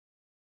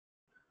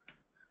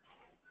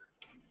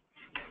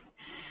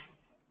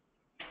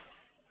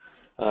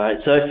All right,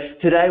 so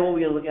today what we're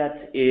going to look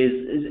at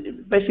is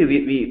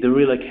basically the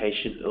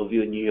relocation of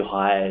your new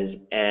hires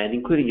and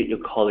including your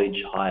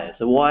college hires.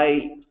 So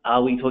why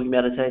are we talking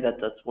about it today?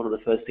 That's one of the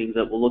first things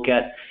that we'll look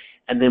at,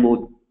 and then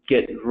we'll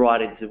get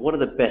right into what are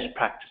the best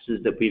practices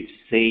that we've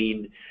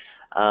seen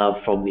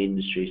from the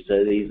industry.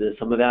 So these are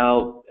some of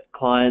our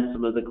clients,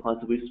 some of the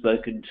clients that we've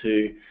spoken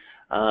to,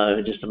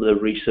 just some of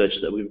the research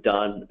that we've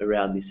done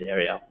around this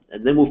area.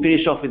 And then we'll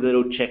finish off with a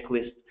little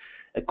checklist,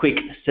 a quick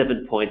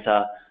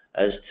 7-pointer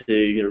as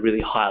to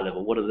really high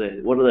level. What are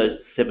those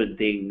 7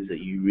 things that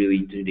you really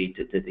do need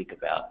to think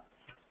about?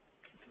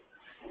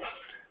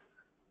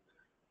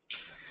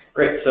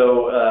 Great.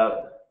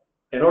 So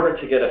in order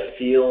to get a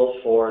feel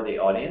for the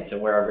audience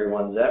and where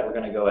everyone's at, we're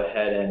going to go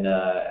ahead and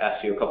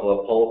ask you a couple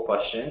of poll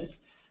questions.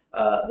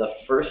 The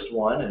first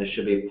one, and it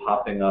should be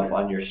popping up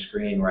on your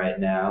screen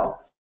right now,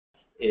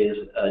 is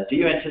do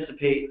you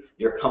anticipate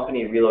your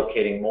company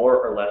relocating more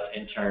or less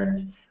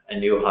interns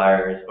and new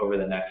hires over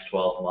the next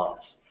 12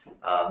 months?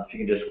 If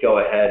you can just go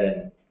ahead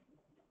and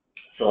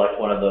select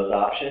one of those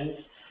options.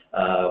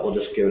 We'll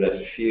just give it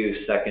a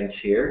few seconds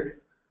here.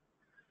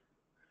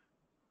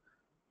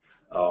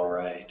 All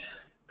right,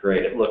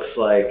 great. It looks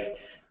like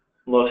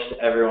most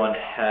everyone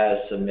has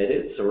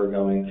submitted, so we're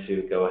going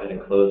to go ahead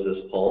and close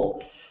this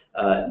poll.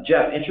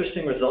 Jeff,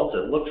 interesting results.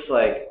 It looks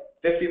like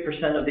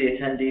 50% of the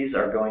attendees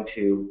are going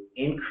to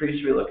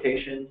increase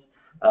relocations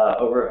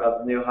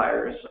of new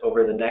hires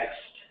over the next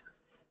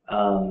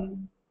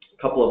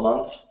couple of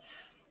months.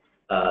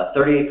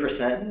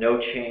 38% no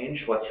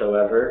change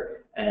whatsoever,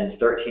 and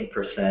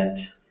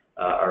 13%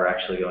 are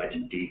actually going to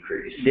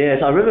decrease.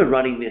 Yes, I remember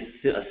running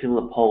a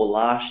similar poll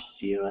last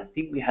year. I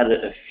think we had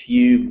a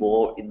few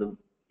more in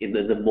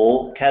the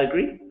more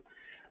category,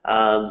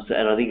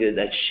 and I think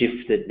that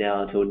shifted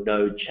now to a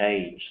no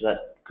change. So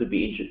that could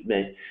be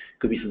interesting.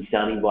 Could be some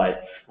sounding bites,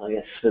 I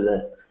guess, for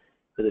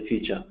the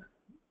future.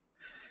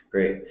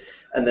 Great.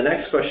 And the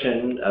next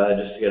question,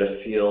 just to get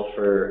a feel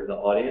for the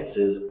audience,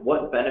 is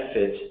what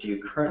benefits do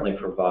you currently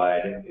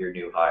provide your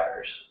new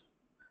hires?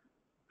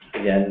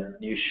 Again,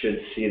 you should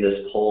see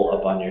this poll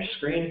up on your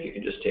screen. If you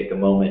can just take a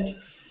moment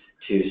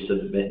to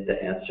submit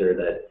the answer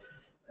that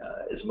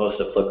is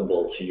most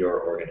applicable to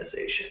your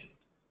organization.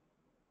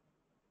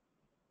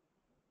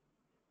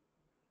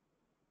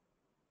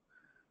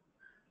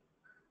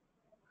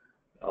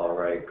 All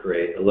right,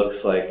 great. It looks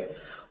like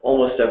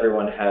almost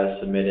everyone has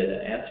submitted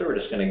an answer. We're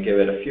just going to give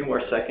it a few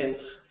more seconds.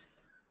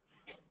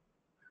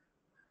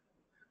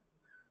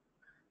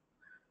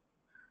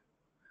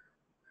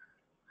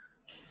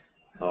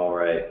 All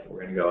right,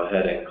 we're going to go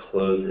ahead and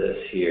close this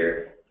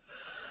here.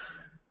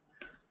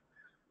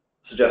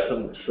 So just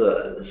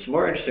some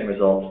more interesting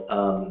results.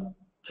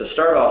 To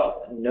start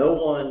off, no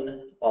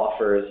one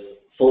offers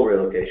full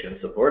relocation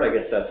support. I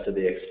guess that's to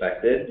be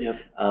expected. Yep.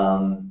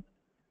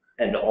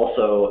 And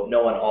also,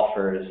 no one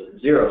offers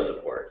zero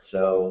support.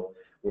 So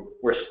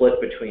we're split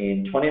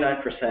between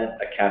 29%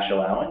 a cash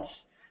allowance,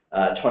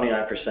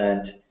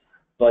 29%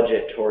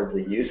 budget towards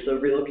the use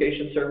of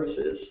relocation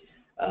services,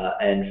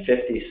 and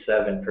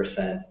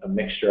 57% a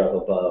mixture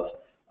of above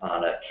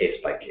on a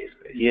case-by-case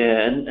basis.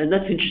 Yeah, and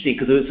that's interesting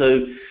because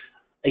so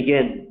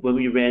again, when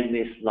we ran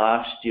this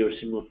last year, a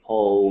similar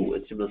poll,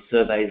 similar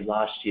surveys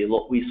last year,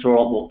 we saw a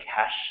lot more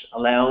cash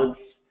allowance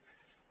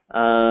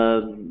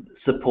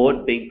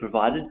support being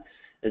provided,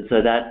 and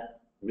so that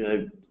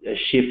a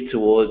shift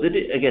towards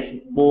it, I guess,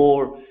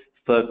 more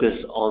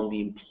focus on the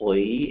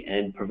employee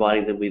and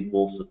providing them with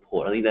more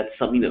support. I think that's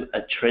something a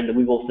trend that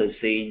we've also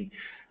seen,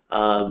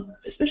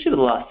 especially in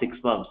the last 6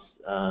 months.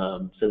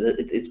 So that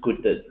it's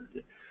good that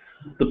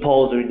the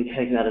polls are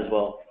indicating that as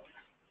well.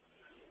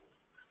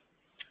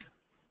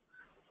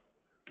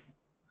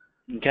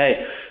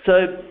 Okay,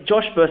 so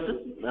Josh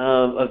Burson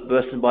of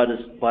Burson by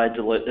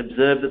Deloitte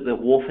observed that the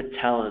war for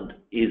talent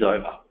is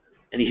over,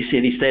 and he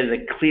stated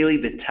that clearly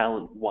the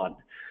talent won.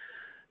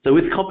 So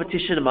with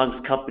competition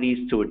amongst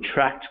companies to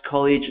attract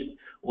college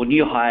or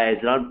new hires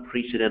at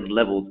unprecedented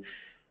levels,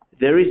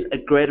 there is a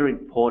greater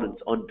importance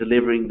on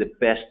delivering the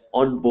best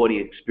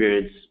onboarding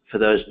experience for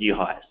those new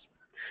hires.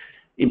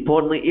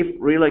 Importantly, if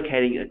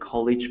relocating a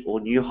college or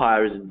new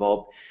hire is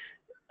involved,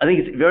 I think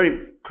it's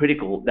very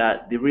critical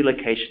that the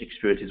relocation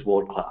experience is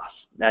world-class,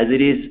 as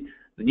it is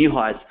the new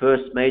hire's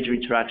first major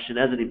interaction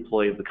as an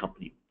employee of the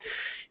company.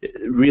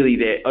 Really,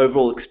 their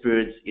overall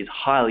experience is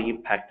highly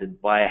impacted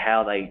by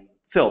how they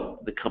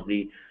felt the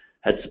company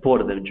had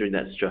supported them during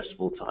that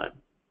stressful time.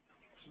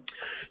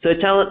 So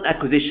talent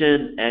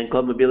acquisition and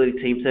global mobility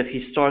teams have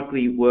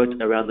historically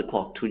worked around the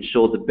clock to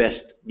ensure the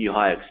best new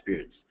hire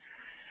experience.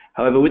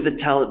 However, with the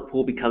talent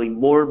pool becoming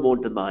more and more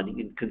demanding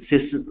and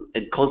consistent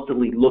and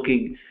constantly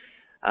looking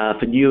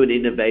for new and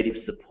innovative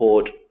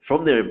support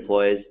from their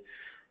employers,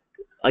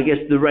 I guess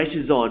the race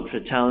is on for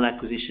talent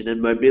acquisition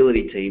and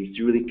mobility teams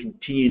to really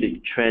continue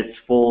to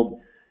transform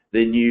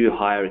the new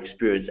hire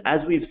experience. As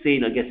we've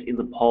seen, I guess, in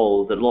the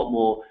polls, that a lot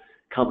more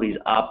companies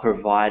are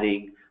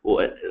providing,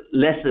 or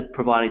less of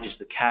providing just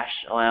the cash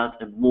allowance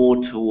and more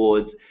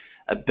towards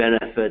a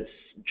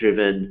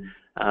benefits-driven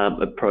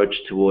approach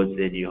towards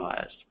their new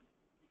hires.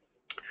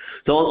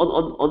 So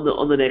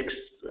on the next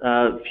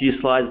few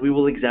slides, we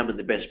will examine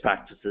the best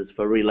practices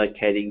for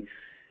relocating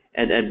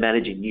and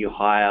managing new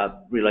hire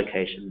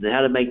relocations and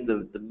how to make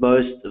the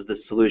most of the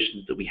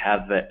solutions that we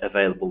have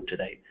available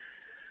today.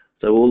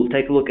 So we'll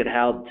take a look at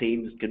how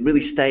teams can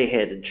really stay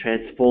ahead and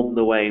transform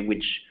the way in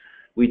which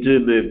we do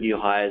move new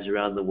hires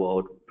around the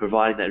world,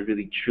 providing that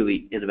really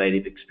truly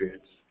innovative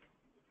experience.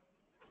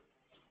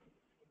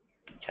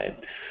 Okay.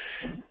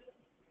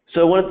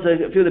 So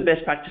a few of the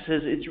best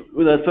practices,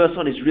 the first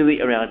one is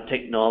really around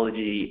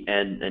technology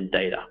and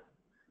data.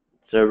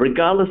 So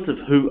regardless of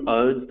who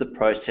owns the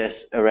process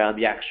around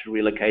the actual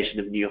relocation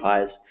of new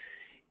hires,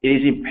 it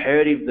is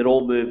imperative that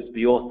all moves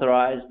be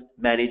authorized,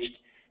 managed,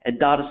 and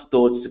data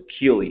stored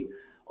securely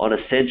on a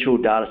central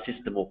data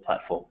system or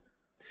platform.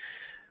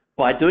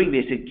 By doing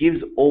this, it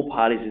gives all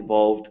parties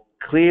involved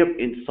clear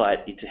insight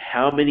into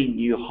how many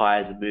new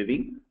hires are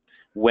moving,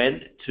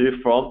 when, to,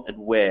 from, and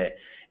where,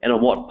 and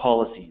on what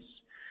policies.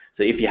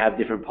 So if you have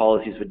different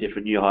policies for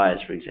different new hires,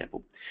 for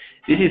example.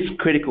 This is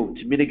critical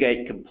to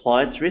mitigate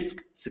compliance risk,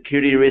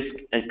 security risk,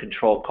 and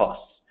control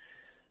costs.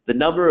 The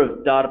number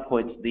of data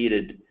points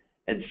needed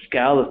and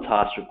scale of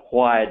tasks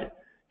required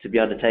to be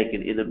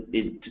undertaken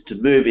to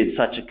move in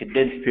such a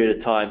condensed period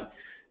of time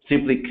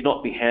simply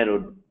cannot be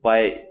handled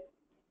by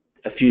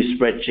a few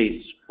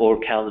spreadsheets or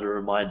calendar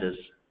reminders.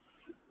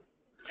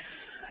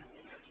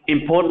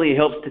 Importantly, it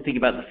helps to think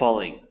about the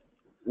following.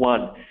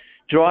 1,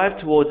 drive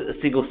towards a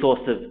single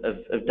source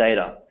of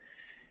data.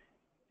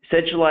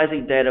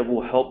 Centralizing data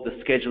will help the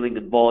scheduling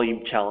and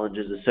volume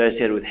challenges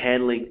associated with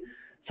handling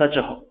such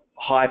a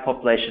high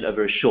population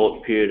over a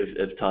short period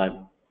of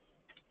time.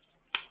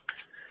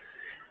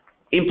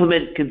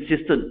 Implement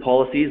consistent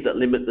policies that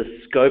limit the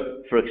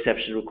scope for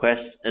exception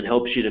requests and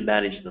helps you to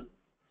manage them.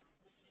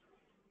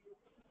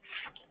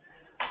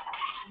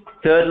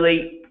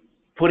 Thirdly,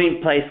 put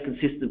in place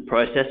consistent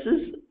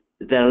processes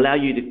that allow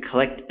you to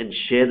collect and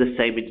share the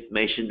same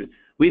information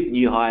with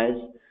new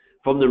hires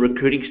from the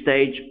recruiting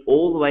stage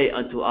all the way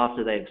until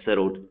after they've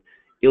settled,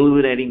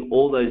 eliminating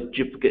all those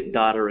duplicate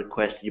data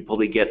requests you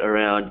probably get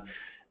around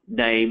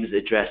names,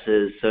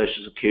 addresses,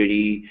 social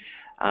security,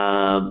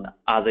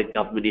 other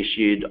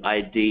government-issued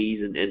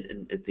IDs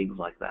and things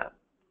like that.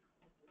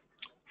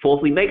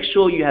 Fourthly, make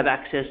sure you have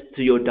access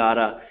to your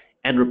data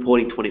and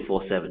reporting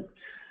 24/7.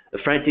 A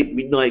frantic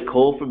midnight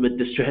call from a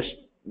distressed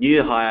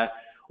new hire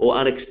or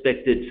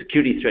unexpected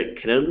security threat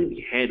can only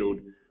be handled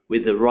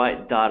with the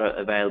right data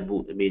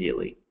available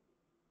immediately.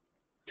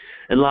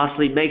 And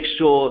lastly, make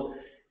sure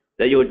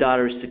that your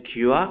data is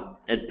secure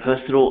and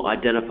personal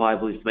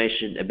identifiable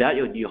information about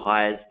your new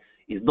hires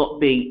is not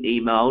being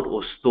emailed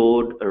or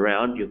stored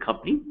around your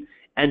company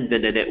and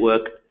vendor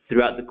network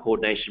throughout the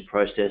coordination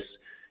process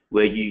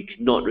where you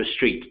cannot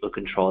restrict or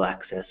control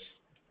access.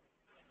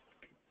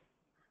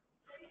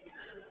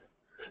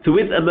 So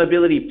with a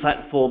mobility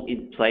platform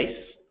in place,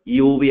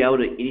 you will be able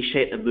to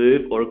initiate a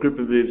move or a group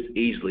of moves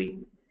easily.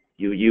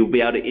 You'll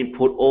be able to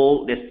input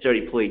all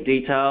necessary employee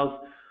details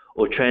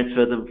or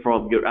transfer them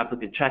from your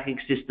applicant tracking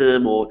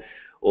system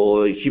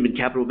or human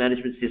capital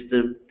management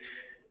system.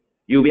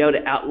 You'll be able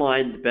to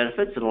outline the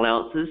benefits and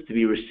allowances to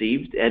be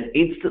received and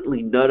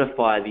instantly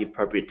notify the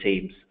appropriate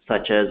teams,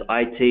 such as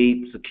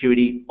IT,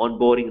 security,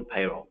 onboarding, and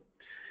payroll.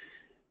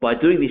 By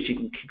doing this, you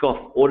can kick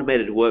off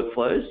automated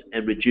workflows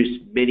and reduce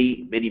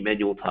many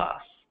manual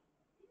tasks.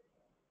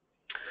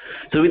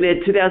 So in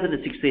their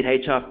 2016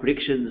 HR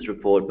predictions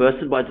report,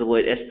 Burson by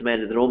Deloitte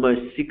estimated that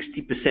almost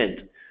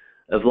 60%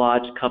 of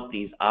large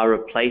companies are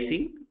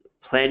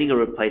planning a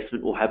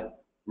replacement, or have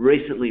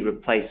recently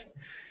replaced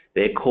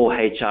their core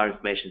HR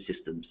information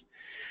systems.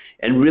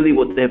 And really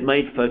what their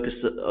main focus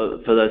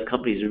for those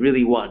companies is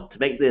really, one, to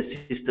make their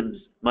systems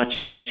much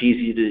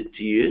easier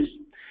to use,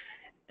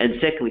 and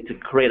secondly, to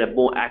create a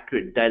more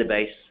accurate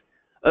database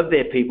of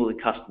their people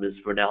and customers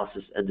for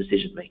analysis and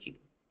decision making.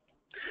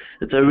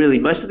 And so really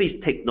most of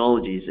these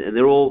technologies, and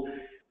they're all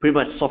pretty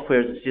much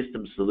software as a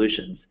system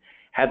solutions,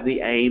 have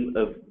the aim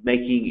of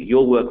making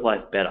your work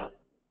life better.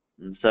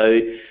 And so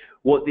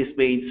what this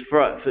means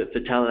for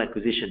talent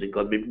acquisition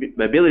and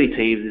mobility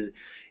teams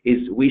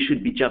is we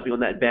should be jumping on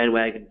that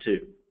bandwagon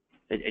too,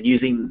 and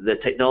using the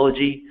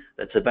technology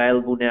that's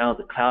available now,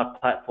 the cloud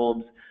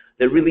platforms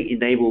that really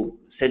enable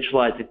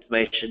centralized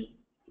information,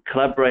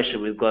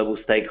 collaboration with global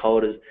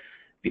stakeholders,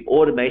 the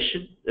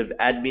automation of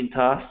admin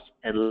tasks,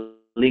 and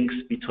links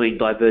between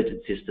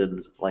divergent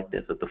systems like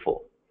never before.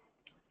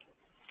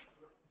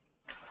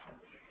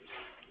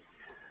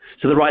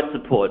 So the right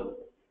support.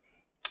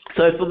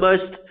 So for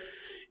most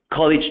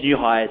college new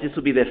hires, this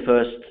will be their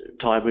first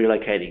time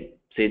relocating,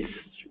 since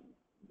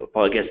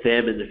I guess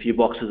them and a few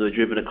boxes were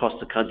driven across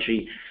the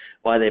country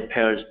by their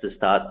parents to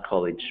start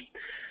college.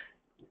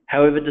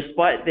 However,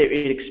 despite their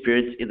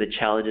inexperience in the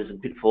challenges and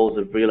pitfalls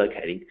of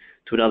relocating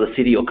to another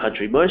city or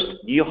country, most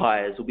new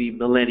hires will be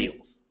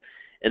millennials,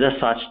 and as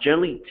such,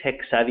 generally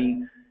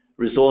tech-savvy,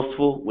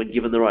 resourceful when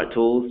given the right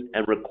tools,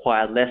 and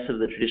require less of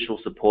the traditional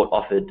support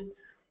offered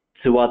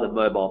to other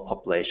mobile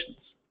populations.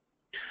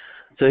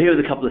 So here are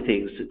a couple of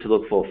things to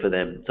look for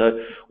them.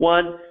 So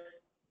one,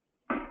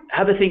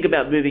 have a think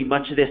about moving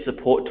much of their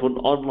support to an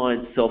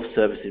online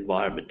self-service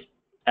environment,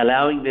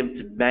 allowing them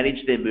to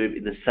manage their move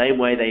in the same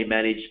way they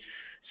manage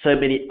so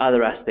many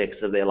other aspects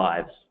of their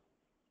lives.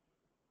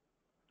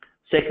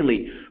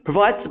 Secondly,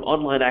 provide some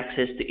online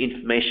access to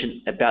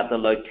information about the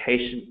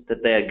location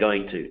that they are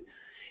going to,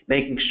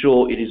 making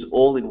sure it is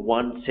all in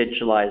one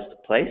centralized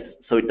place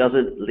so it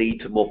doesn't lead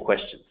to more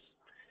questions.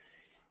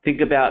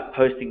 Think about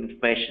posting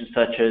information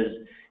such as,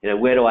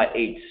 where do I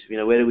eat?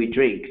 Where do we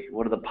drink?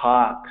 What are the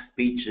parks,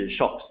 beaches,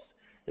 shops,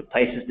 and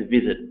places to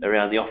visit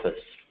around the office?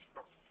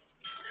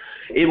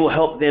 It will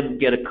help them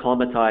get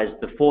acclimatized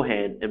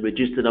beforehand and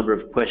reduce the number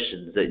of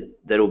questions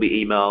that will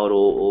be emailed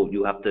or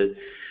you'll have to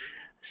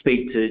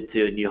speak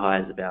to new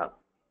hires about.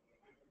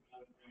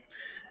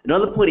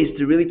 Another point is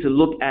to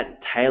look at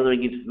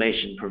tailoring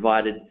information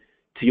provided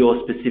to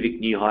your specific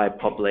new hire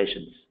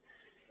populations.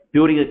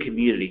 Building a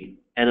community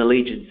and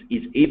allegiance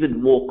is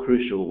even more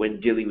crucial when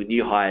dealing with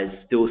new hires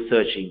still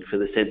searching for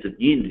the sense of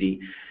unity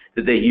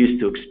that they're used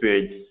to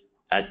experience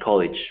at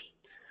college.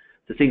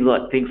 So things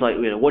like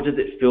what does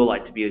it feel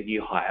like to be a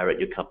new hire at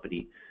your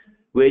company?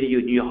 Where do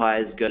your new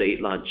hires go to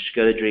eat lunch,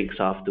 go to drinks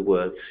after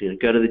work,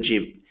 go to the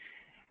gym?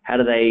 How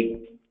do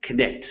they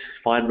connect,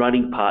 find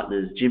running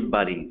partners, gym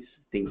buddies,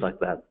 things like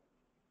that?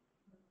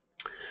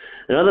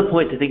 Another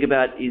point to think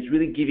about is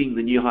really giving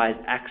the new hires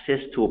access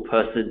to a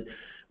person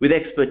with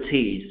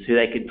expertise who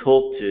they can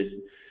talk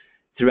to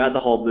throughout the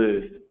whole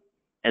move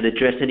and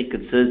address any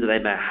concerns that they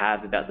may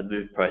have about the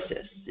move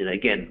process.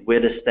 Again, where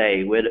to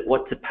stay,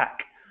 what to pack,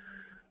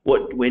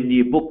 when do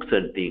you book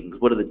certain things,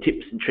 what are the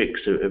tips and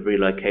tricks of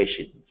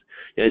relocations.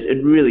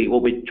 And really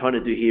what we're trying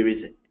to do here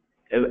is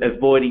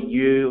avoiding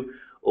you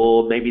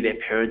or maybe their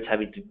parents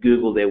having to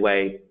Google their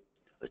way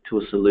to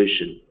a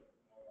solution.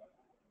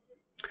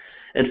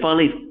 And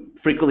finally,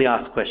 frequently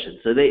asked questions.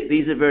 So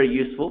these are very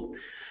useful,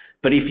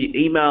 but if you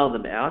email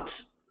them out,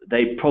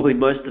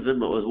 most of them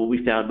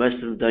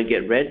don't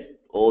get read,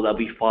 or they'll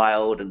be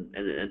filed and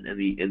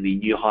the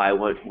new hire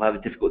will have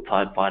a difficult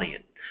time finding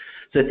it.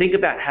 So think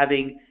about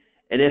having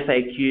an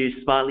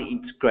FAQ smartly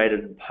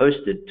integrated and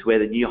posted to where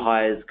the new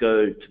hires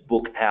go to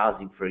book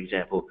housing, for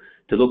example,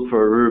 to look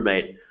for a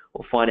roommate,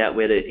 or find out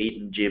where to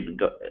eat and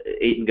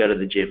go to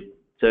the gym.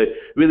 So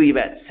really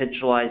about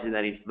centralizing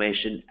that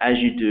information as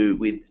you do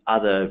with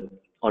other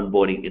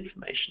onboarding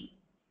information.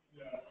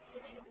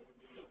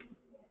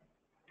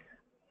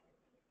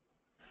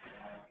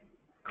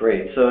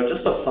 Great. So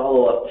just a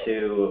follow-up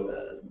to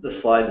the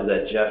slides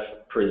that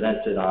Jeff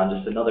presented on,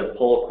 just another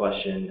poll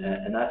question,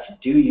 and that's,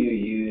 do you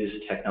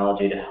use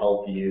technology to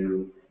help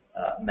you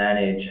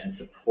manage and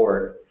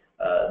support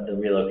the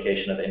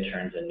relocation of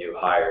interns and new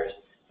hires?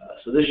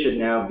 So this should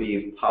now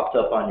be popped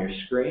up on your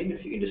screen.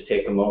 If you can just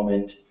take a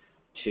moment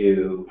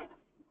to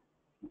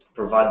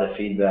provide the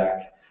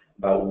feedback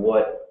about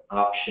what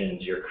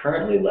options you're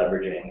currently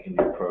leveraging in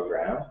your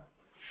program.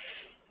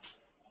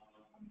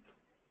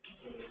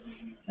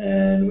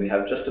 And we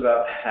have just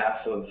about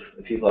half of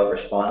the people have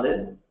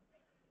responded.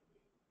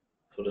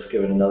 So we'll just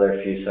give it another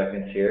few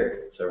seconds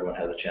here so everyone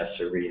has a chance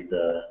to read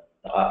the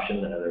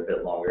options. I know they're a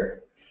bit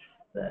longer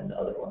than the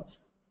other ones.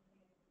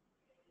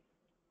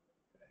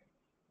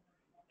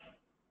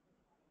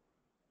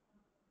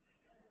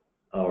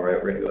 All right,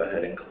 we're going to go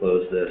ahead and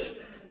close this.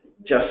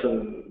 Jeff,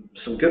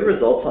 some good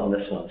results on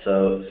this one.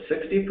 So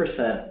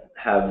 60%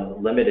 have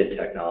limited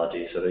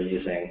technology, so they're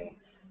using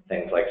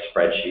things like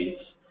spreadsheets.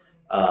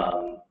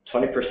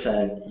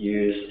 20%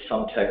 use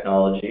some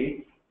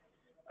technology,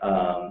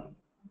 and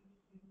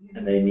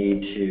they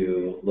need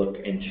to look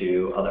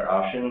into other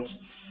options.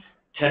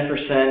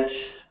 10%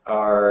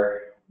 are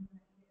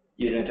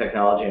using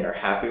technology and are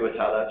happy with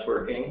how that's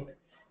working.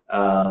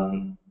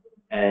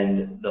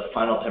 And the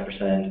final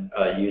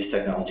 10% use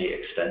technology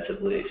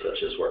extensively,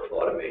 such as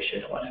workflow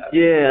automation and what have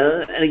you.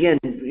 Yeah, and again,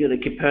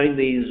 comparing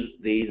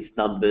these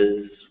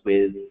numbers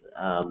with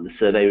the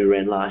survey we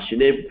ran last year,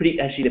 they're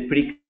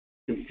pretty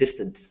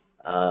consistent.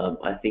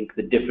 I think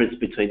the difference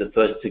between the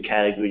first two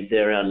categories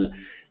there around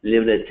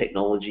limited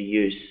technology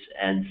use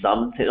and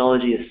some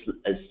technology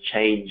has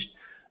changed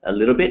a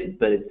little bit,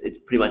 but it's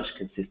pretty much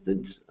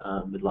consistent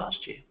with last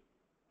year.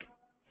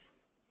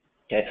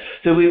 Okay,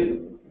 so we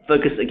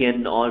focus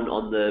again on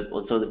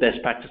some of the best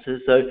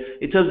practices. So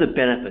in terms of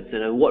benefits,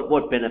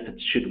 what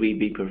benefits should we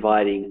be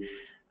providing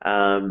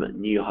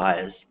new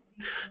hires?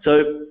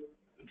 So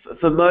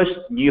for most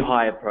new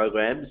hire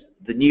programs,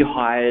 the new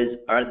hires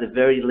are at the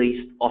very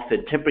least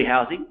offered temporary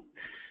housing,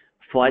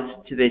 flights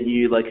to their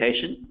new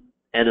location,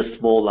 and a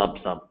small lump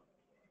sum.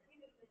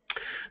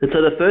 And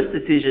so the first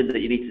decision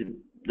that you need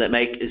to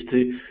make is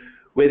to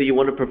whether you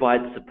want to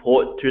provide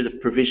support through the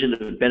provision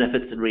of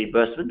benefits and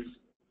reimbursements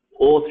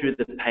or through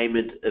the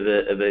payment of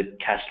a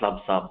cash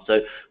lump sum.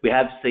 So we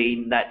have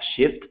seen that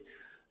shift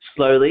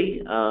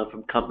slowly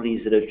from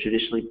companies that have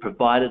traditionally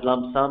provided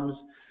lump sums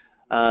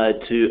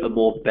to a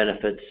more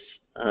benefits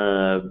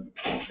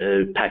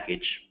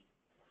package.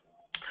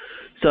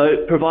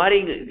 So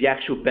providing the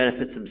actual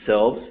benefits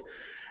themselves,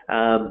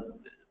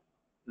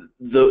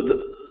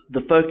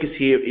 the focus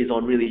here is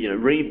on really,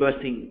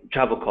 reimbursing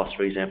travel costs,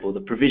 for example,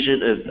 the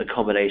provision of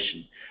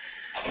accommodation.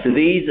 So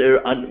these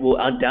will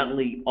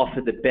undoubtedly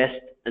offer the best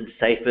and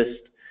safest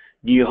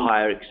new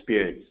hire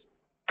experience.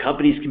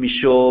 Companies can be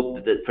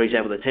sure that, for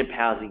example, the temp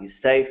housing is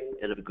safe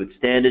and of a good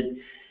standard,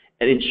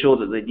 and ensure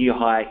that the new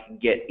hire can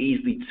get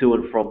easily to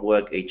and from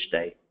work each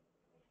day.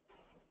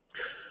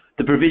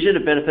 The provision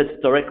of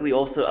benefits directly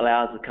also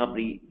allows the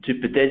company to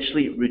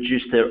potentially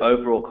reduce their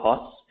overall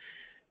costs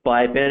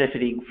by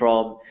benefiting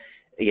from,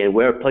 again,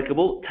 where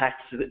applicable, tax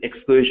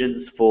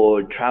exclusions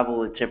for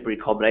travel and temporary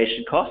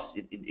accommodation costs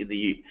in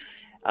the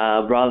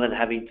rather than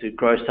having to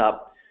gross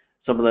up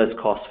some of those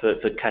costs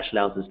for cash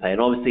allowances paid.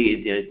 And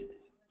obviously,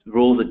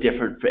 rules are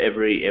different for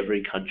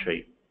every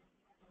country.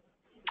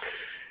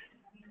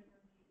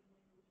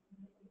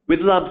 With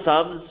lump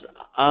sums,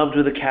 armed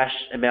with a cash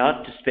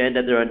amount to spend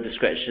at their own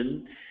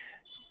discretion,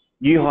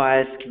 new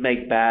hires can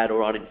make bad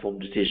or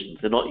uninformed decisions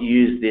and not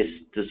use this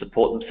to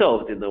support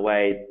themselves in the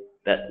way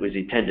that was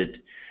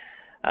intended.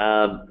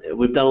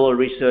 We've done a lot of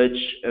research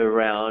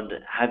around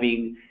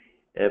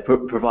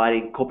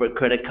providing corporate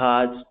credit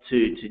cards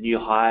to new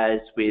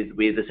hires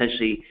with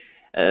essentially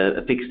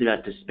a fixed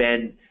amount to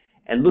spend,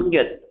 and looking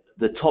at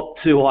the top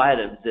two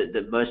items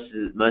that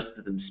most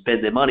of them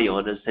spend their money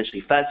on, is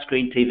essentially flat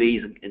screen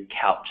TVs and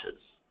couches.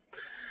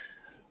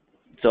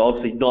 So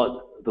obviously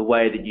not the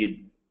way that you'd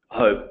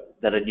hope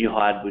that a new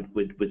hire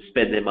would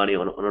spend their money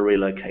on a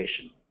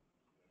relocation.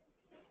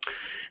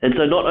 And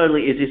so not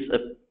only is this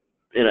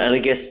and I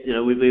guess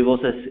we've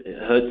also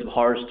heard some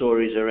horror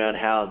stories around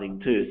housing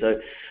too. So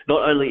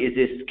not only is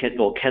this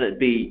can it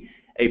be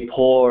a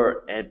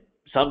poor and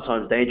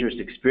sometimes dangerous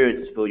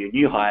experience for your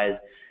new hires,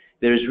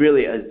 there is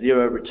really a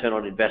zero return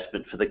on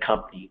investment for the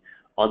company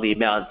on the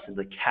amounts and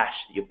the cash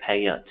that you're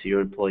paying out to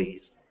your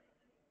employees.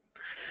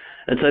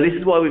 And so this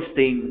is why we've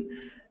seen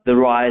the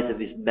rise of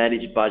this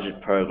managed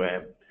budget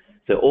program.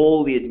 So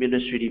all the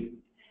administrative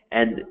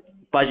and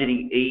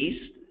budgeting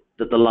ease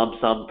that the lump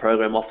sum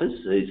program offers,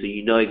 so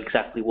you know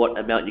exactly what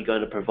amount you're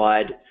going to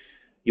provide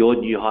your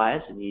new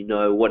hires, and you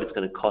know what it's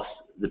going to cost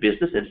the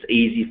business, and it's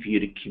easy for you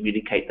to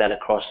communicate that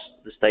across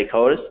the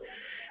stakeholders.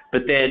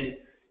 But then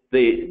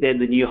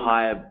the new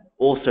hire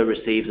also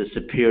receives a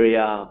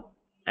superior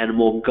and a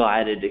more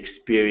guided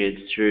experience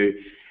through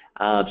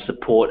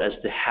support as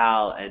to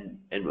how and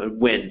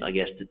when, I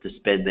guess, to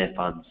spend their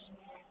funds.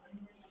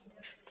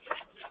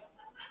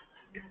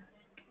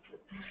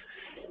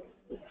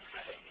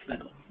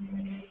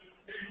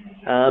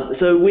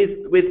 So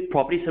with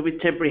property, so with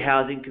temporary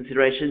housing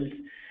considerations,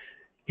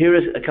 here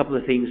are a couple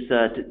of things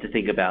to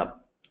think about.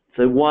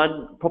 So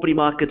one, property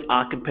markets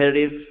are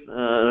competitive. I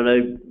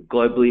know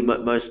globally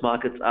most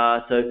markets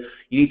are, so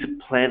you need to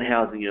plan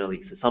housing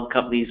early. So some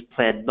companies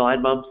plan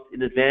 9 months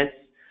in advance.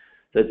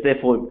 So it's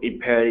therefore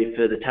imperative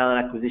for the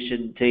talent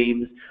acquisition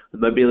teams, the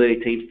mobility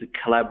teams to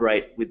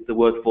collaborate with the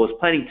workforce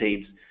planning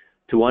teams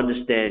to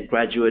understand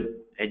graduate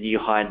and new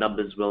hire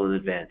numbers well in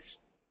advance.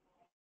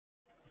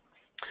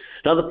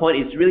 Another point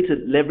is really to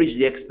leverage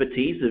the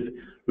expertise of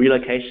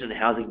relocation and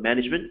housing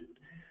management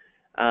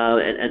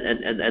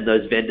and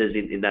those vendors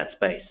in that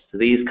space. So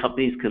these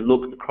companies can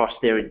look across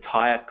their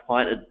entire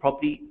client and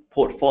property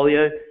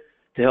portfolio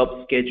to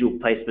help schedule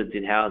placements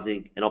in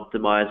housing and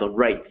optimize on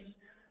rates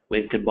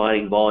when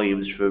combining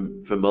volumes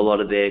from a lot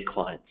of their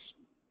clients.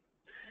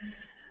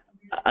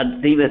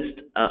 A thing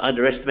that's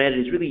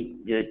underestimated is really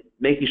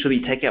making sure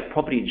you take out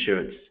property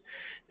insurance.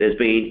 There's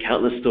been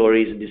countless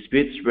stories and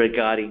disputes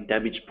regarding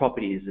damaged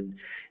properties, and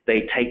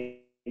they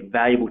take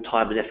valuable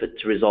time and effort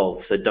to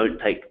resolve, so don't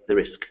take the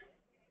risk.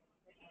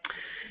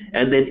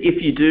 And then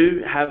if you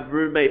do have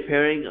roommate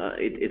pairing,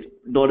 it's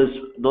not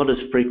as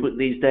frequent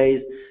these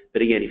days,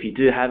 but again, if you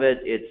do have it,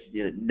 it's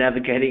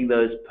navigating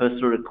those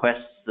personal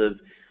requests of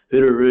who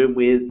to room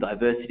with,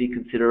 diversity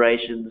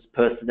considerations,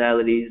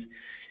 personalities,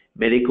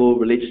 medical,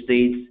 religious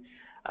needs.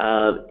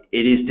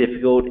 It is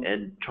difficult,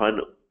 and trying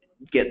to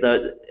get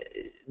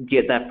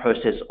that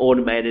process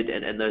automated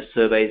and those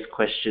surveys,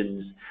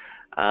 questions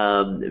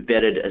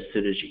vetted as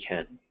soon as you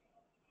can.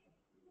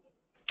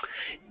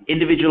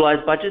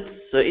 Individualized budgets.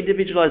 So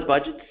individualized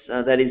budgets,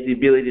 that is the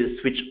ability to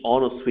switch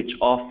on or switch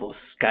off or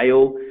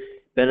scale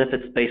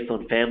benefits based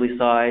on family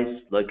size,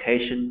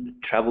 location,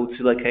 travel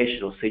to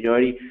location, or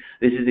seniority.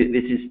 This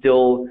is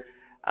still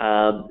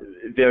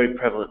very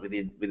prevalent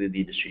within the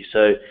industry.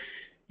 So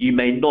you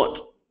may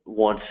not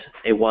want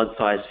a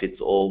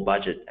one-size-fits-all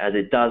budget, as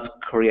it does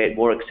create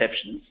more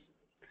exceptions,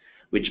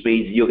 which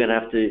means you're going to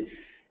have to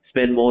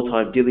spend more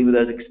time dealing with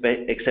those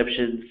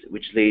exceptions,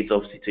 which leads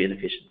obviously to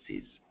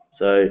inefficiencies.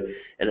 So,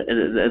 and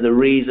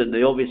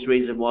the obvious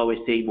reason why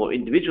we're seeing more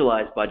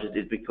individualized budgets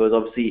is because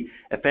obviously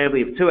a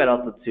family of 2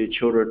 adults and 2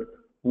 children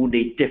will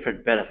need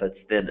different benefits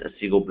than a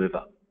single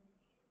mover.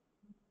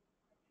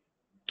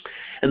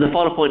 And the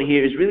final point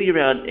here is really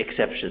around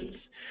exceptions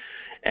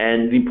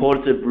and the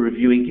importance of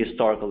reviewing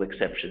historical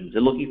exceptions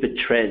and looking for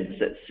trends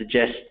that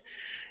suggest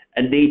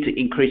a need to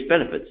increase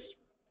benefits.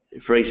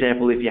 For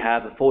example, if you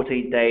have a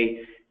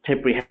 14-day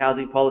temporary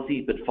housing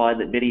policy but find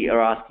that many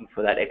are asking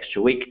for that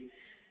extra week,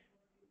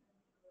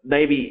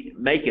 maybe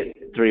make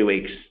it 3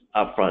 weeks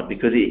up front,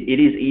 because it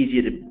is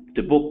easier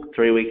to book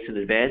 3 weeks in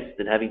advance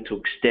than having to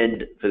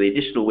extend for the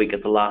additional week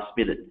at the last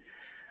minute,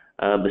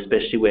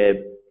 especially where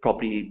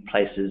property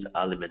places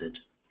are limited.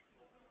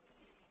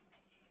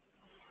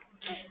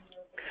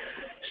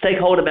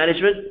 Stakeholder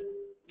management.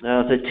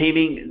 So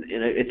teaming,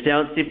 it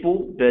sounds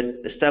simple,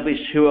 but establish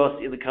who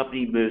else in the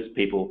company moves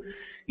people.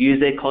 Use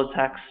their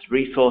contacts,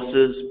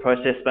 resources,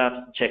 process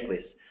maps,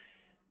 checklists.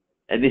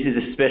 And this is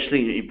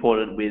especially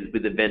important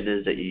with the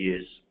vendors that you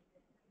use.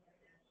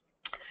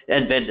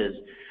 And vendors.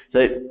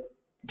 So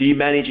do you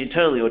manage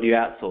internally or do you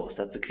outsource?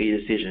 That's a key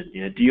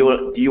decision. Do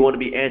you want to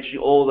be answering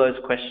all those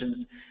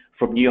questions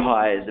from new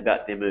hires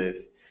about their move?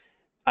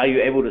 Are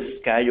you able to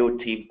scale your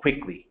team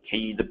quickly? Can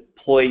you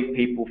deploy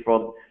people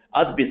from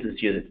other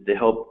business units to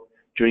help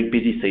during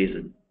busy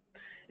season?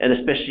 And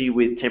especially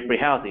with temporary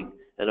housing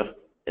and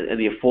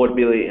the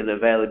affordability and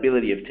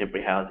availability of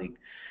temporary housing.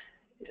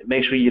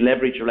 Make sure you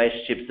leverage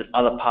relationships that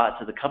other parts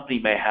of the company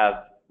may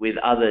have with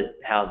other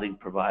housing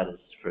providers,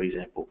 for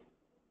example.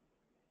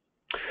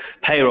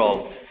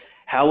 Payroll.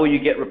 How will you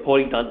get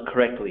reporting done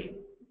correctly?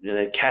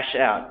 Cash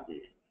out.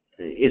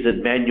 Is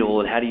it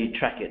manual, and how do you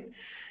track it?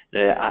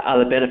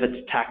 Are the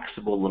benefits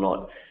taxable or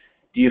not?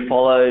 Do you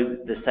follow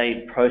the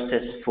same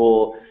process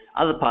for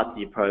other parts of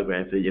your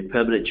program, for your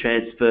permanent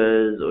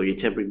transfers or your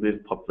temporary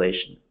move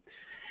population?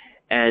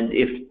 And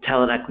if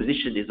talent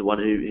acquisition is the one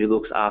who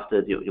looks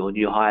after your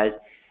new hires,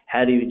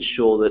 how do you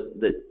ensure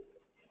that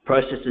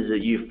processes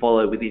that you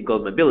follow within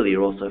Global Mobility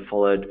are also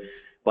followed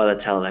by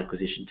the talent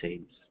acquisition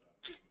teams?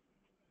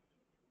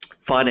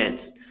 Finance.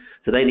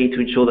 So they need to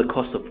ensure that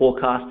costs are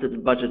forecasted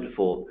and budgeted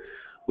for.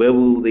 Where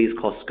will these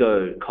costs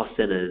go? Cost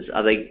centers.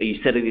 Are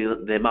you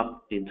setting them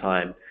up in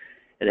time?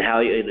 And how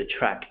are you going to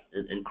track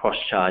and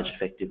cross-charge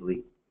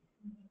effectively?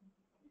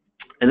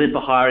 And then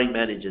for hiring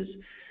managers,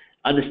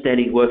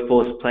 understanding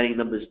workforce planning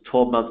numbers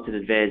 12 months in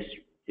advance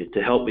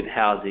to help with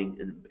housing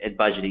and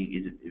budgeting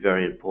is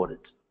very important.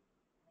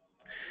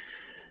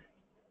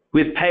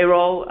 With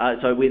payroll,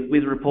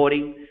 with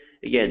reporting,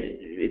 again,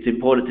 it's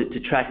important to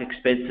track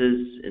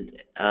expenses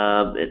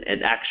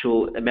and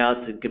actual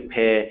amounts and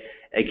compare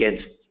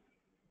against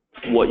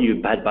what you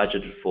had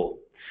budgeted for.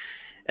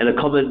 And a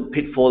common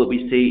pitfall that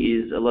we see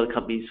is a lot of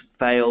companies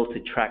fail to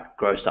track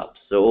gross ups.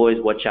 So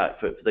always watch out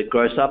for the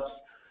gross ups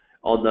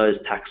on those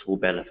taxable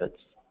benefits.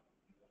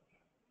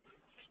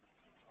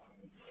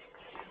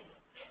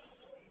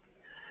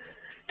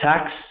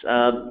 Tax,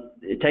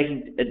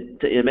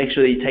 make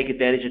sure that you take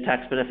advantage of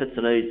tax benefits.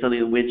 I know it's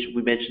something which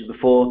we mentioned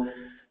before.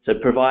 So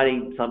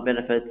providing some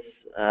benefits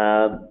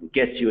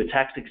gets you a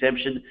tax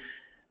exemption,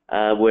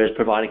 whereas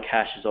providing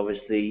cash is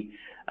obviously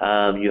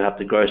you have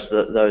to gross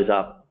those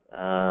up.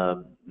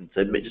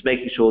 So just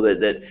making sure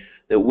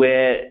that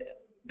where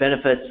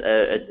benefits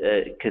are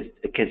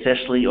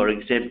concessionally or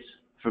exempt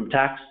from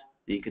tax,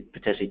 you could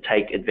potentially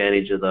take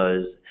advantage of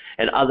those.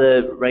 And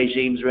other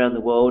regimes around the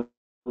world,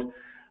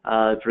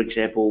 for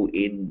example,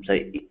 in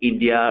say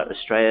India,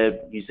 Australia,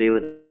 New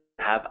Zealand,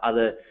 have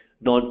other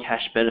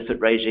non-cash benefit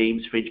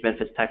regimes, fringe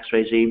benefits tax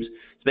regimes.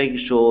 So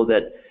making sure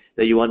that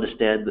you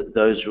understand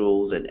those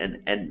rules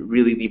and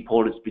really the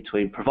importance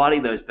between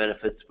providing those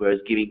benefits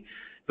versus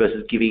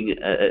giving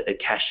a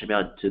cash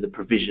amount to the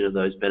provision of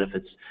those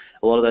benefits.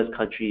 A lot of those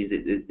countries,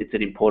 it's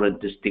an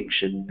important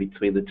distinction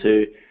between the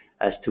two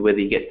as to whether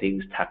you get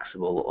things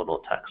taxable or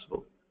not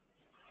taxable.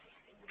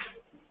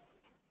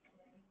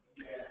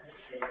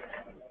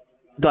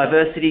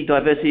 Diversity,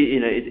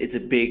 it's a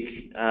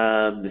big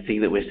thing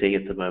that we're seeing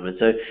at the moment.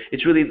 So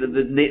it's really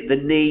the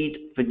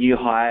need for new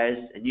hires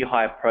and new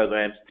hire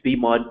programs to be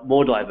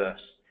more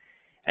diverse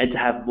and to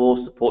have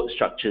more support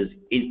structures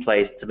in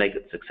place to make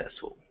it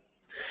successful.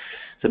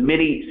 So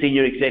many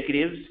senior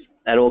executives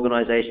at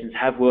organizations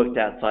have worked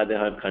outside their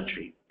home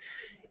country.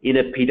 In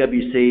a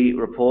PwC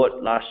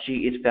report last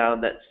year, it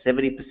found that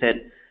 70%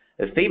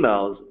 of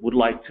females would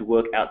like to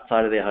work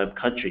outside of their home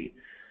country,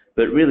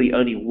 but really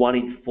only 1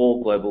 in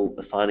 4 global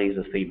assignees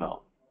are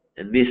female.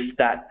 And this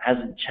stat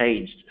hasn't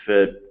changed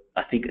for,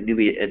 I think,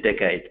 nearly a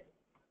decade.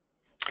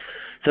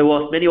 So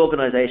whilst many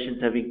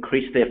organizations have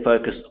increased their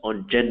focus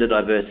on gender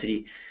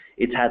diversity,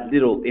 it's had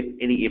little, if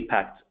any,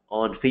 impact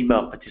on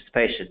female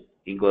participation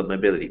in global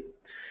mobility.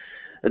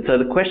 And so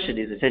the question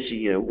is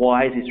essentially,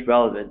 why is this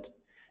relevant,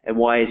 and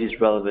why is this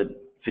relevant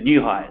for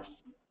new hires?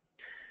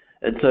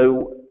 And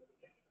so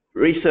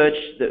research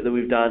that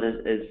we've done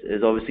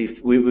is obviously,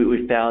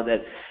 we've found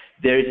that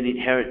there is an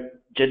inherent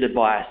gender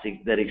bias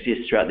that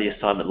exists throughout the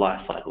assignment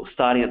lifecycle,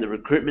 starting at the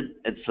recruitment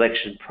and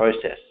selection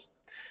process.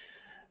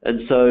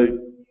 And so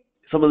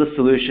some of the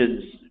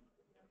solutions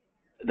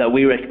that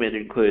we recommend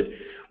include,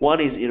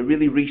 one is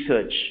really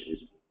research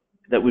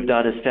that we've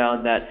done has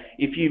found that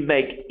if you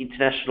make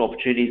international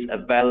opportunities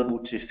available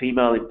to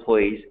female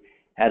employees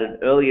at an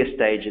earlier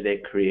stage of their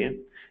career,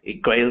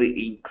 it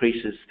greatly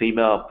increases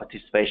female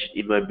participation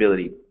in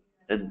mobility.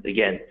 And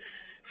again,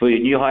 for your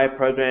new hire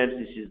programs,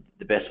 this is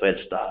the best way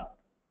to start.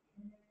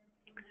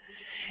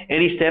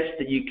 Any steps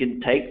that you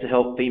can take to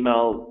help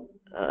female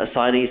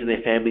assignees and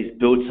their families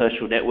build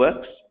social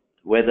networks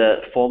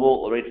whether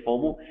formal or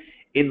informal,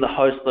 in the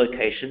host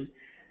location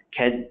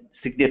can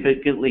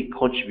significantly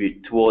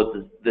contribute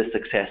towards the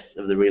success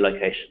of the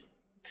relocation.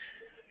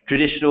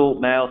 Traditional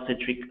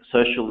male-centric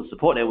social and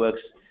support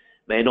networks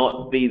may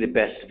not be the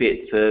best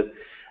fit for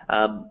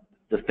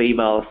the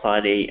female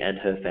assignee and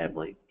her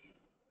family.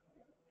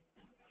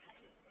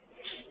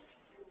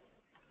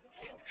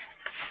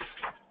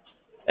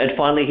 And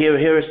finally,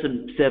 here are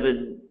some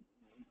 7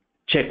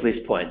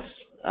 checklist points.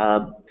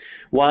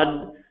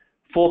 1,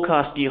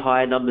 forecast new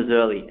hire numbers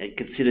early and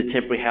consider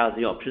temporary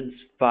housing options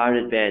far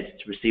in advance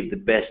to receive the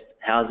best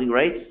housing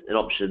rates and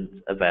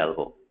options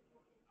available.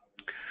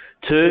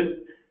 2,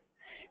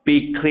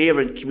 be clear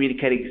and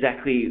communicate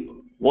exactly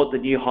what the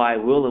new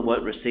hire will and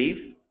won't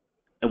receive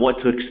and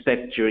what to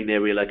expect during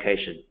their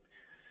relocation.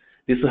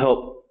 This will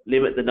help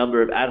limit the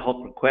number of ad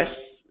hoc requests,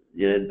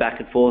 back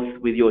and forth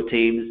with your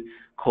teams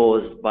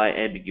caused by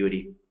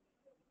ambiguity.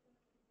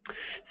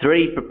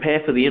 3,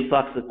 prepare for the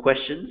influx of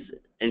questions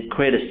and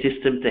create a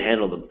system to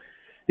handle them.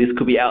 This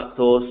could be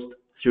outsourced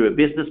through a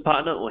business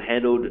partner or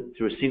handled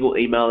through a single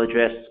email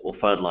address or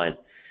phone line.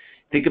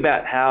 Think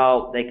about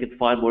how they can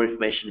find more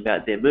information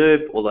about their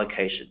move or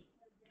location.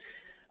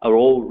 Are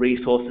all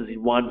resources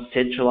in one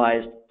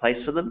centralized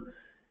place for them?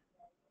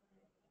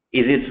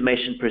 Is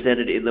information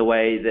presented in the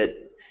way that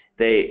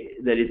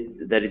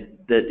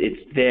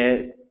it's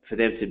there for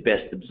them to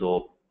best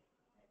absorb?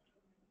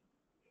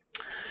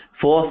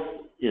 4th,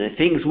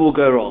 things will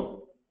go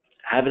wrong.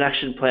 Have an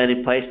action plan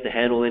in place to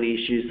handle any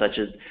issues such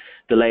as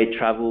delayed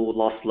travel,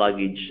 lost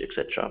luggage,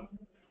 etc.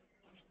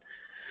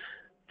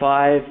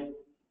 5,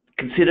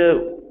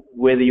 consider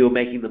whether you're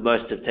making the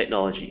most of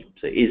technology.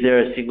 So is there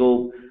a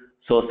single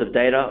source of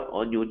data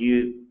on your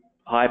new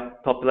high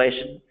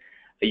population?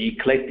 Are you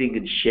collecting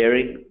and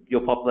sharing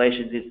your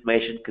population's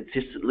information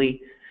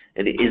consistently?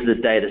 And is the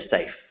data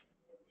safe?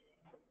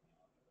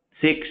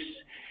 6,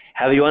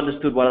 have you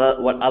understood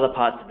what other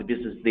parts of the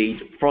business need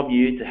from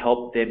you to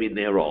help them in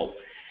their role?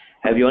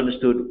 Have you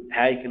understood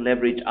how you can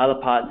leverage other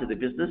parts of the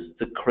business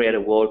to create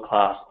a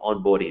world-class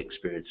onboarding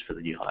experience for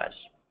the new hires?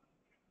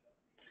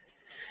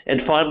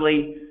 And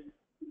finally,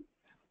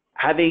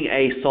 having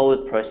a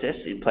solid process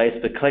in place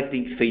for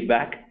collecting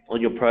feedback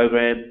on your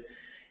program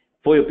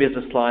for your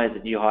business lines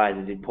and new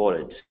hires is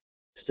important.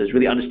 So it's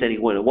really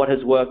understanding what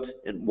has worked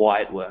and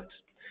why it worked,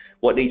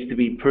 what needs to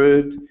be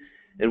improved,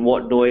 and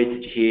what noise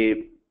did you hear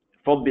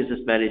from business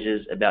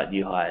managers about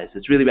new hires.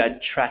 It's really about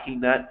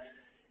tracking that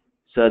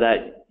so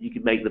that you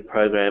can make the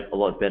program a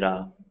lot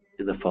better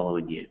in the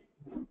following year.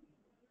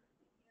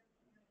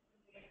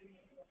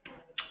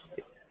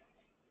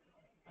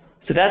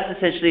 So that's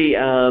essentially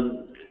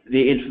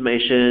the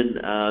information,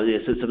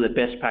 so some of the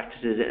best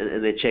practices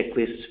and the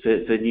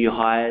checklists for new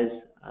hires,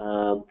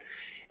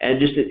 and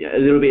just a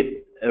little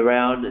bit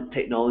around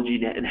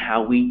technology and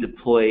how we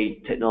deploy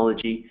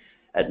technology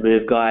at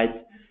Move Guides.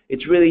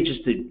 It's really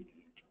just to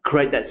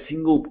create that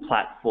single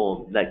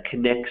platform that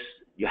connects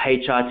your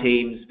HR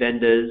teams,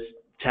 vendors,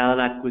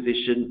 talent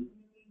acquisition,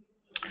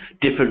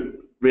 different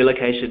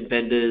relocation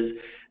vendors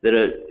that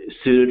are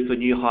suited for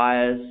new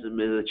hires and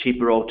the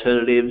cheaper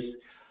alternatives,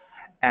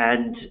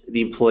 and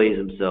the employees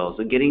themselves,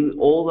 and getting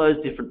all those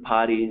different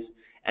parties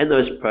and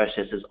those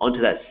processes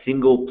onto that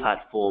single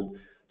platform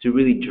to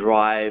really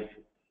drive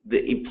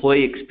the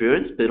employee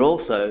experience, but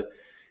also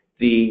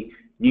the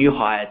new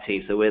hire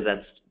team. So whether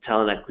that's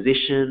talent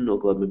acquisition or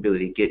global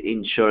mobility,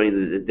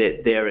 ensuring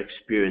that their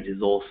experience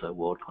is also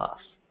world-class.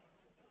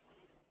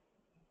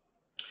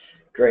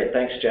 Great,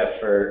 thanks Jeff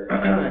for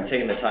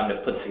taking the time to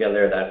put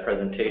together that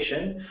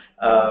presentation.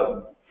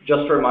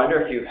 Just a reminder,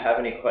 if you have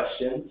any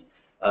questions,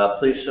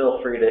 please feel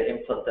free to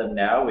input them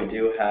now. We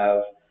do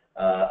have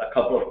a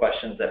couple of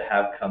questions that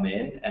have come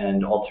in,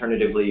 and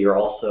alternatively, you're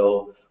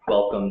also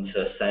welcome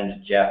to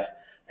send Jeff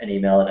an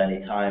email at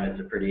any time. It's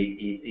a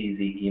pretty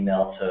easy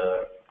email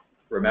to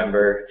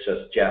remember. It's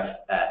just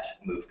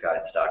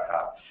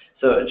jeff@moveguides.com.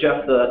 So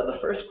Jeff, the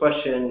first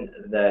question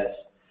that's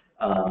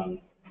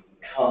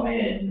come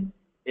in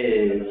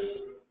is,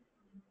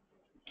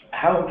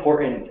 how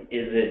important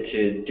is it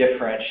to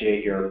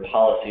differentiate your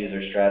policies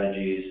or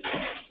strategies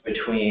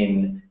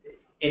between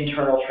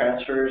internal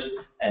transfers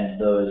and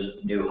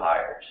those new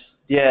hires?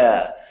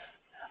 Yeah.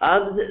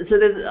 So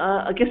there's,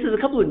 I guess there's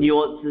a couple of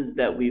nuances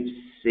that we've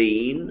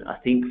seen, I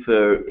think,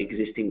 for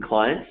existing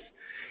clients.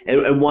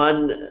 And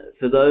one,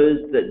 for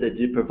those that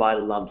do provide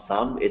a lump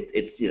sum,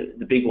 it's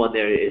the big one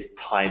there is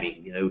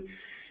timing.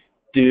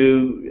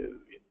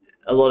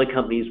 A lot of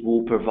companies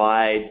will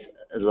provide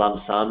a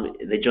lump sum.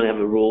 They generally have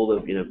a rule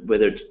of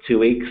whether it's 2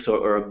 weeks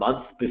or a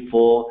month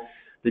before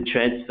the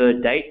transfer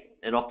date,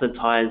 and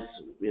oftentimes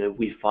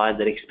we find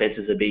that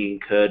expenses are being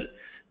incurred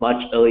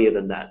much earlier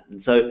than that.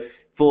 And so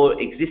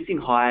for existing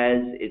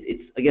hires,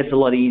 it's I guess a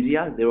lot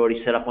easier. They're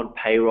already set up on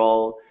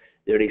payroll.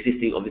 They're an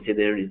existing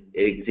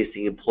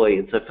employee.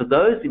 And so for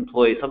those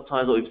employees,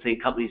 sometimes what we've seen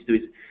companies do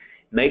is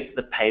make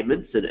the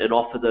payments and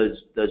offer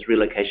those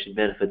relocation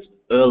benefits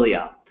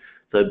earlier.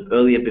 So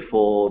earlier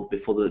before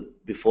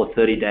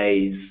 30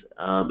 days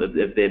of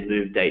their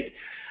move date.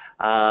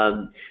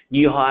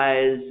 New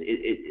hires,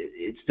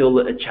 it's still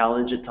a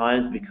challenge at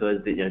times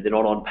because they're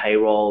not on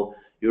payroll.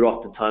 You're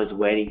oftentimes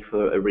waiting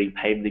for a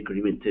repayment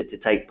agreement to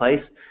take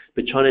place,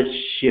 but trying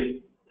to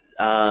shift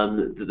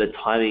the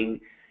timing,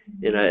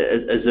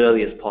 as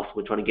early as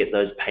possible, trying to get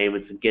those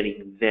payments and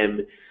getting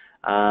them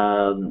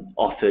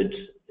offered,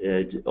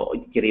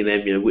 getting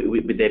them,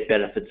 with their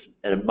benefits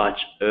at a much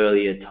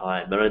earlier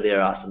time. I know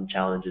there are some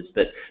challenges,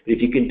 but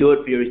if you can do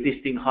it for your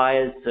existing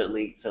hires,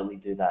 certainly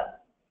do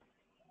that.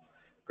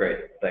 Great,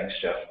 thanks,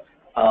 Jeff.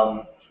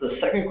 The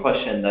second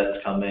question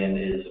that's come in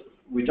is,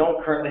 we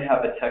don't currently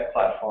have a tech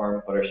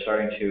platform, but are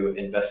starting to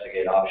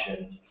investigate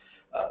options.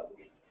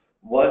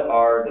 What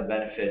are the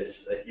benefits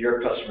that your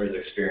customers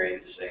are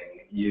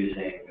experiencing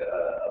using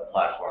a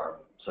platform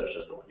such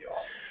as the one you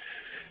offer?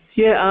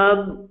 Yeah,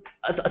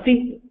 I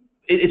think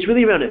it's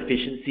really around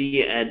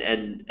efficiency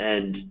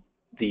and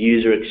the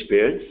user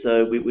experience.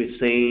 So we've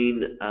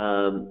seen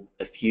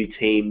a few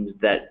teams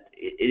that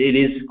it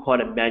is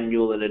quite a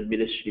manual and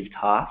administrative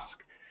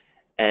task,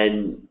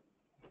 and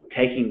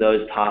taking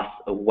those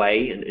tasks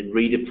away and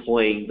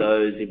redeploying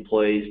those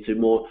employees to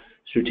more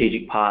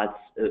strategic parts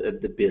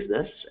of the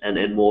business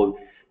and more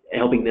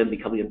helping them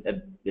becoming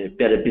a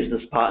better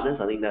business partners.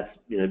 I think that's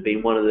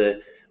been one of the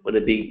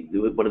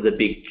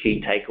big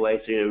key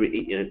takeaways. So,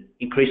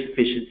 increase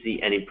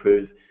efficiency and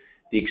improve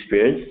the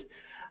experience.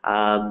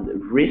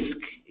 Risk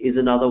is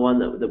another one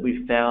that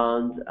we've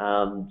found.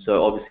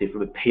 So obviously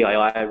from a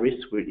PII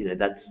risk,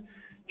 that's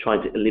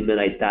trying to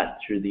eliminate that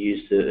through the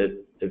use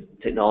of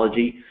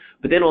technology.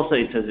 But then also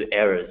in terms of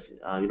errors,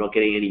 you're not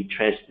getting any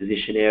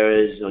transposition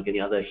errors, you're not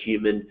getting other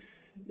human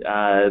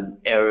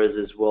errors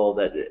as well.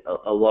 That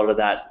a lot of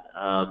that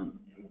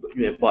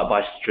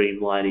by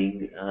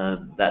streamlining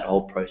that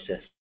whole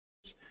process.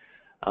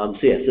 So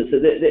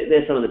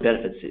there's some of the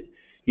benefits: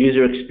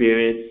 user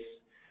experience,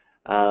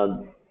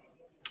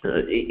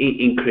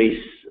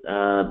 increase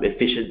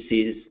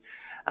efficiencies,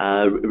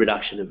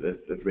 reduction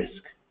of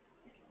risk.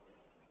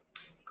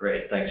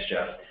 Great, thanks,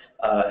 Jeff.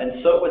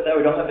 And so with that,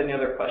 we don't have any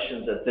other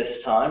questions at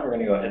this time. We're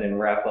going to go ahead and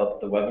wrap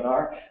up the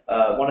webinar.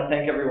 I want to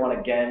thank everyone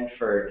again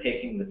for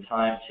taking the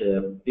time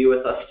to be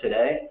with us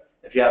today.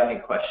 If you have any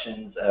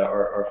questions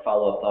or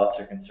follow-up thoughts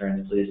or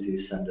concerns, please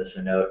do send us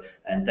a note.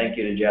 And thank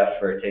you to Jeff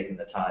for taking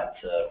the time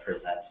to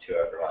present to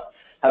everyone.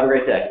 Have a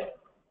great day.